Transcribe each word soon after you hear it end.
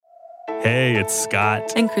Hey, it's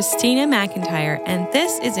Scott. And Christina McIntyre, and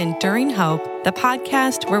this is Enduring Hope, the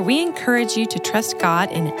podcast where we encourage you to trust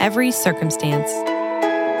God in every circumstance.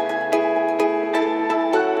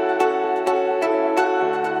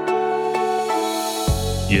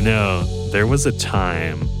 You know, there was a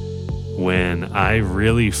time when I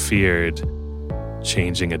really feared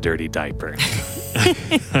changing a dirty diaper.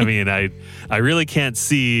 I mean, I really can't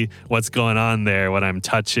see what's going on there, what I'm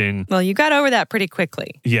touching. Well, you got over that pretty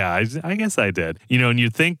quickly. Yeah, I guess I did. You know, and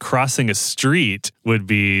you'd think crossing a street would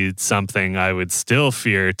be something I would still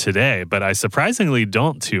fear today, but I surprisingly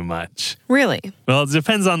don't too much. Really? Well, it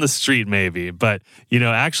depends on the street maybe, but, you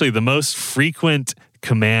know, actually the most frequent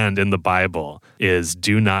command in the Bible is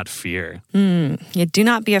do not fear. Yeah, do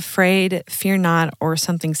not be afraid, fear not, or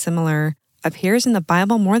something similar appears in the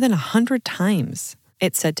Bible more than 100 times.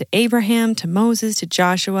 It's said to Abraham, to Moses, to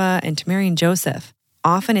Joshua, and to Mary and Joseph.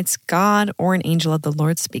 Often it's God or an angel of the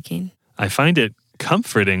Lord speaking. I find it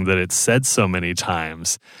comforting that it's said so many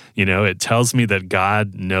times. You know, it tells me that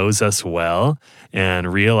God knows us well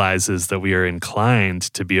and realizes that we are inclined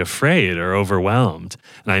to be afraid or overwhelmed.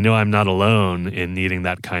 And I know I'm not alone in needing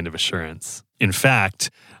that kind of assurance. In fact,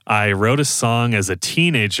 I wrote a song as a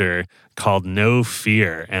teenager called No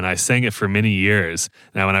Fear, and I sang it for many years.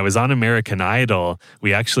 Now, when I was on American Idol,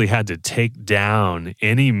 we actually had to take down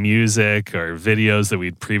any music or videos that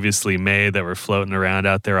we'd previously made that were floating around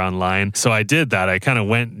out there online. So I did that. I kind of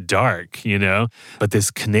went dark, you know? But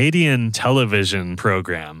this Canadian television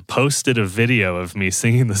program posted a video of me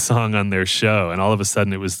singing the song on their show, and all of a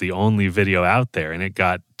sudden it was the only video out there, and it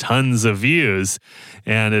got tons of views,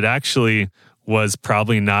 and it actually was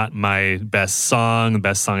probably not my best song, the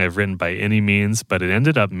best song I've written by any means, but it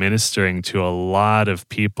ended up ministering to a lot of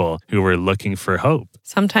people who were looking for hope.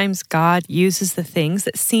 Sometimes God uses the things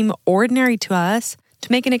that seem ordinary to us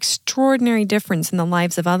to make an extraordinary difference in the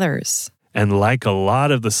lives of others. And like a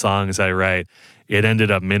lot of the songs I write, it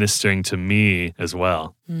ended up ministering to me as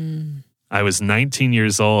well. I was 19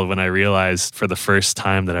 years old when I realized for the first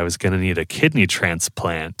time that I was going to need a kidney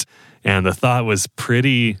transplant. And the thought was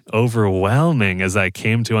pretty overwhelming as I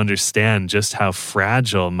came to understand just how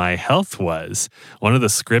fragile my health was. One of the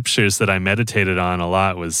scriptures that I meditated on a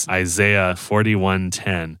lot was Isaiah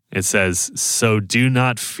 41:10. It says, "So do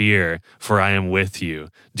not fear, for I am with you.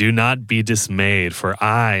 Do not be dismayed, for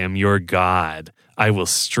I am your God. I will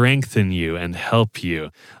strengthen you and help you.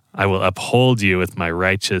 I will uphold you with my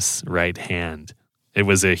righteous right hand." It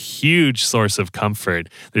was a huge source of comfort.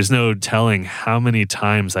 There's no telling how many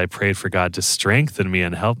times I prayed for God to strengthen me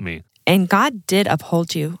and help me. And God did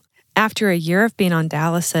uphold you. After a year of being on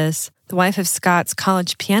dialysis, the wife of Scott's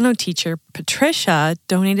college piano teacher, Patricia,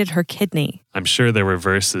 donated her kidney. I'm sure there were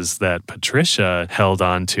verses that Patricia held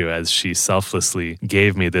on to as she selflessly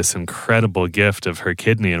gave me this incredible gift of her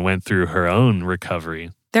kidney and went through her own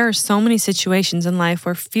recovery. There are so many situations in life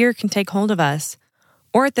where fear can take hold of us,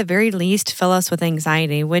 or at the very least, fill us with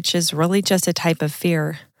anxiety, which is really just a type of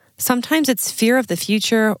fear. Sometimes it's fear of the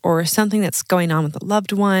future or something that's going on with a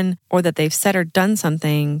loved one, or that they've said or done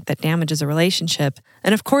something that damages a relationship.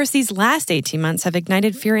 And of course, these last 18 months have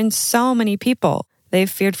ignited fear in so many people. They've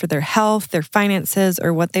feared for their health, their finances,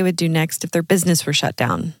 or what they would do next if their business were shut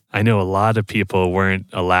down. I know a lot of people weren't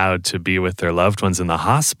allowed to be with their loved ones in the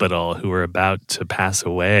hospital who were about to pass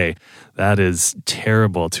away. That is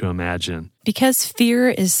terrible to imagine. Because fear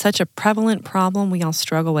is such a prevalent problem we all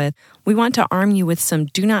struggle with, we want to arm you with some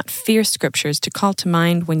do not fear scriptures to call to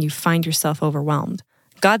mind when you find yourself overwhelmed.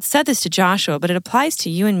 God said this to Joshua, but it applies to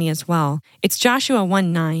you and me as well. It's Joshua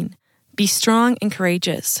 1:9. Be strong and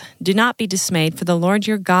courageous. Do not be dismayed, for the Lord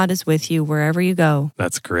your God is with you wherever you go.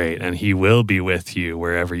 That's great, and he will be with you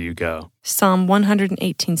wherever you go. Psalm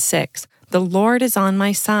 118:6. The Lord is on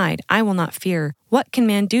my side. I will not fear. What can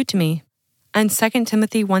man do to me? And 2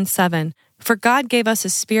 Timothy 1:7. For God gave us a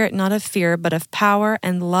spirit not of fear, but of power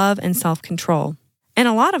and love and self-control. And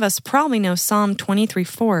a lot of us probably know Psalm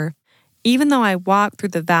 23:4. Even though I walk through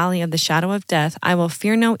the valley of the shadow of death, I will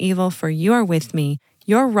fear no evil, for you are with me.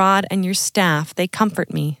 Your rod and your staff, they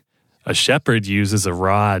comfort me. A shepherd uses a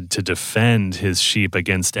rod to defend his sheep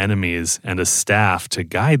against enemies and a staff to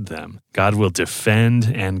guide them. God will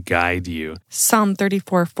defend and guide you. Psalm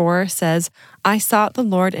 34:4 says, I sought the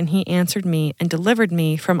Lord and he answered me and delivered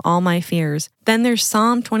me from all my fears. Then there's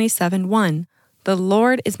Psalm 27:1. The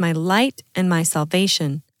Lord is my light and my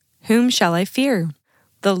salvation. Whom shall I fear?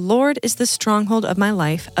 The Lord is the stronghold of my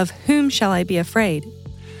life. Of whom shall I be afraid?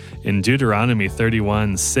 In Deuteronomy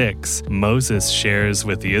 31:6, Moses shares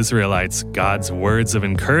with the Israelites God's words of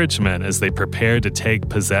encouragement as they prepare to take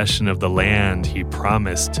possession of the land he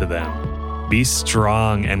promised to them. Be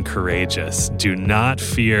strong and courageous. Do not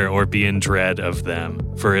fear or be in dread of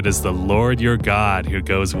them, for it is the Lord your God who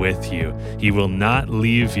goes with you. He will not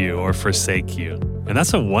leave you or forsake you. And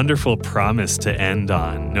that's a wonderful promise to end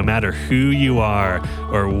on. No matter who you are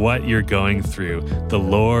or what you're going through, the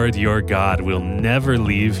Lord your God will never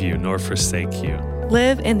leave you nor forsake you.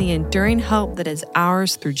 Live in the enduring hope that is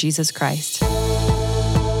ours through Jesus Christ.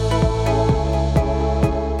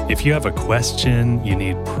 If you have a question, you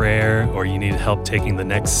need prayer, or you need help taking the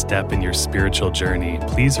next step in your spiritual journey,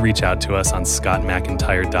 please reach out to us on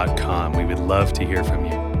scottmcintyre.com. We would love to hear from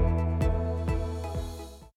you.